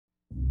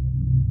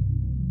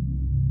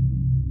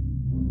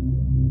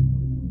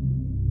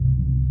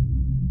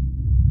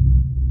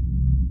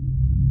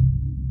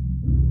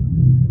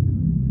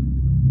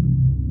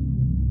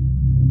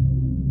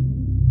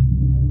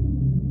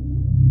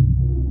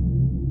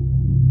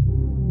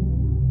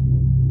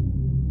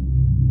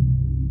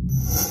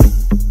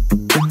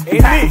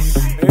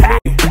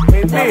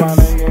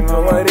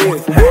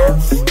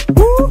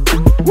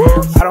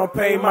I don't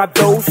pay my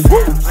dose,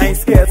 I ain't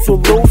scared to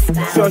lose.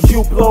 Sure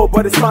you blow,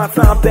 but it's my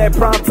time, that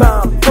prime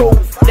time. Cool.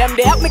 Them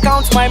they help me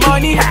count my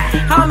money.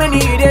 How many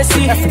they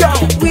see? Let's go.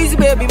 Wizzy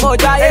baby, more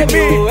giant.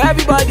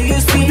 Everybody you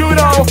see. You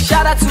know.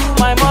 Shout out to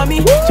my mommy.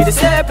 She the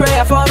say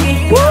prayer for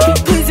me.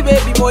 Wizzy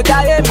baby, more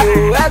giant.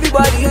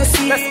 Everybody you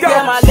see. Let's go.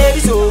 Yeah, my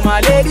ladies, oh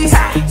my ladies.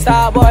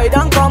 Star boy,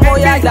 don't come, oh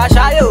yeah,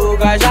 gashaye, oh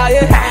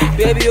gashaye.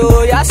 Baby,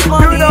 oh yeah,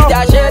 money,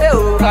 gashere,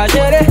 oh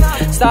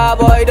gashere. Star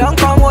boy, don't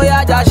come, oh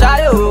yeah,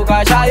 gashaye, oh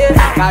gashaye.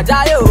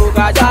 Gajaye, oh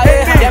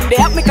gajaye. Them they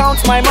help me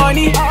count my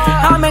money.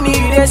 How many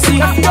they see?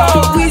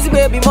 Wizzy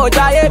baby, more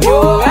giant.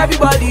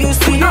 Everybody you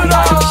see.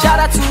 Shout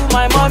out to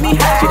my mommy.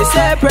 She the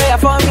say prayer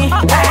for me.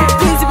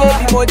 Wizzy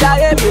baby, more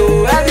giant.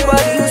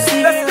 Everybody you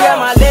see. Yeah,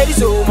 my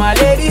ladies, oh my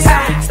ladies.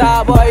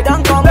 Star boy,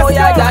 don't come, oh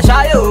yeah,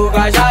 gashaye, oh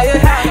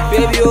gashaye.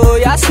 Baby, oh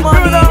yeah,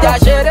 money,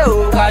 gashere,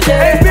 oh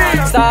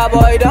gashere. Star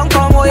boy, don't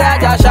come, oh yeah,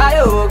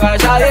 gashaye, oh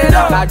gashaye.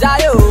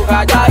 Gajaye, oh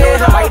gajaye.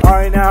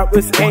 Alright now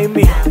it's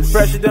EMME,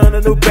 fresher than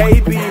a new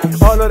baby.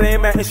 All of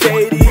them acting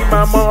shady,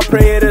 my mom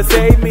pray to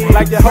save me.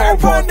 Like the whole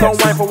world,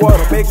 don't wine for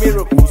water, make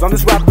miracles. On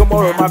this rap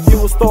Gomorrah, my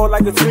view is stored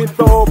like a twin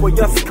throw, but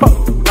just cut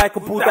like a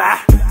Buddha.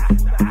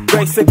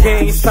 Race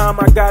against time,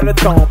 I got a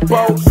thumb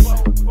both.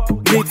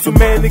 Need too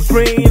many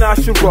green, I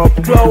should rub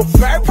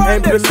close.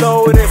 And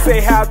below they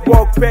say hard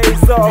work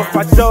pays off.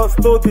 I just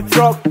do the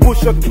truck,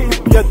 push or keep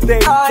your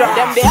day job.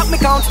 Them they help me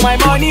count my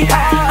money.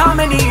 How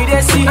many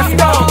they see?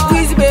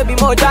 Wizzy baby,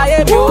 more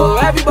giant.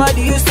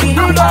 Everybody you see.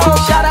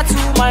 Shout out to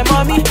my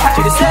mommy.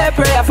 She the say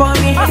prayer for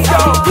me.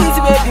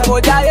 Wizzy baby, more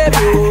giant.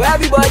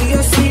 Everybody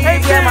you see.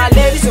 Yeah, my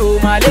ladies, oh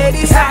my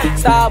ladies.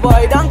 Star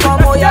boy, don't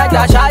come, oh yeah,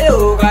 gashaye,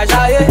 oh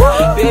gashaye.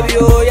 Baby,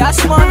 oh yeah,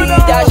 money,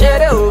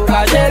 gashere, oh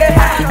gashere.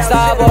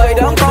 Star boy,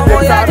 don't come,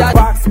 oh yeah, gashere.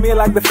 Box me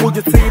like the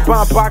fugitive,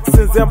 bomb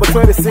boxing December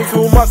 26.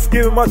 Who must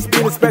give much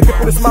being expected.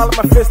 Put a smile on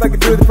my face like a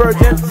good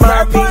detergent.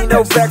 Mind me,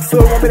 no back, so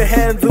want me to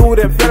handle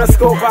them.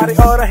 Periscope by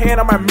the other hand,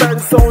 I might murder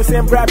souls.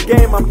 Same rap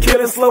game, I'm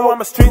killing slow,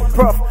 I'm a street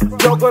prof.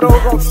 Don't go to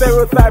wrong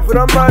stereotype, but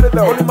I'm murder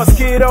though. Only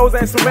mosquitoes,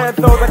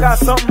 instrumentals, I got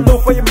something new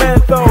for your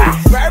menthol.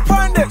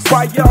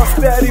 Why y'all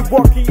steady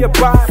walking your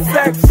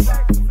biceps?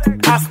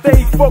 I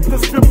stay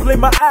focused, tripling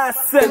my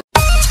assets.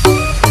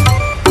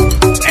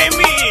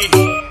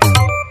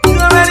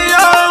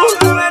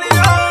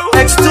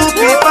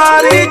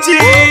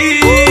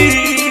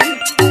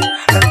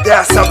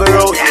 That's how the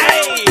road.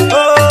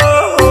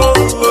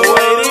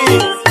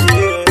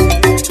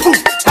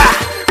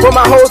 For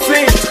my whole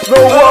team, no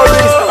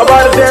worries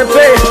about a damn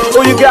thing.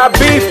 Oh, you got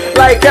beef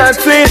like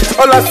canteen.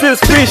 All I see is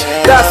fish,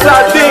 that's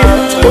sardine.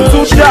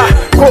 Otuja,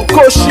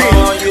 coco shit.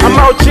 I'm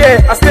out here,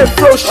 I stay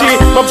flow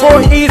shit. My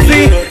boy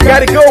easy,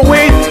 gotta go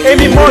with.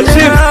 Any more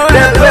chips,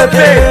 that's that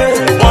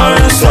thing.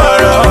 One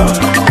sorrow,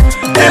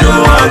 and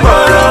one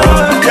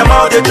borrow. Come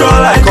out the draw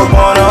like a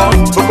mono.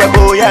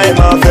 Boy, I'm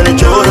a feeling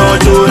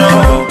Juno.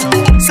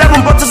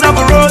 7 bottles of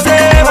rose,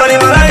 but if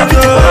I like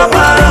to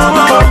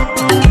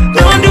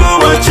don't do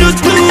what you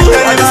do.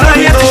 I just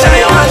like to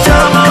shine my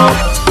charm.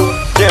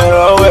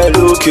 General, we're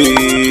looking.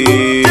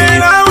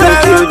 General,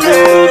 we're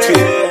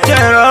looking.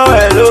 General,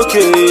 we're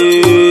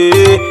looking.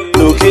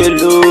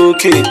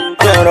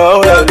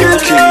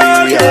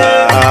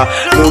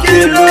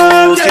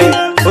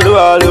 What do I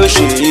look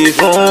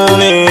for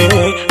me?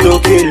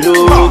 Looking. 1+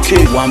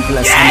 in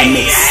the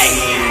mix.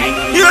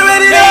 You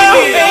already know.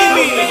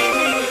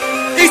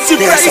 It's too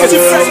fresh,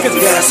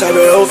 yes, I'm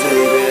over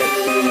it.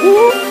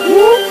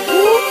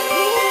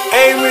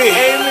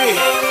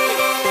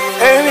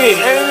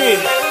 EMME.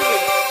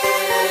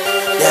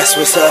 That's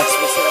what's up.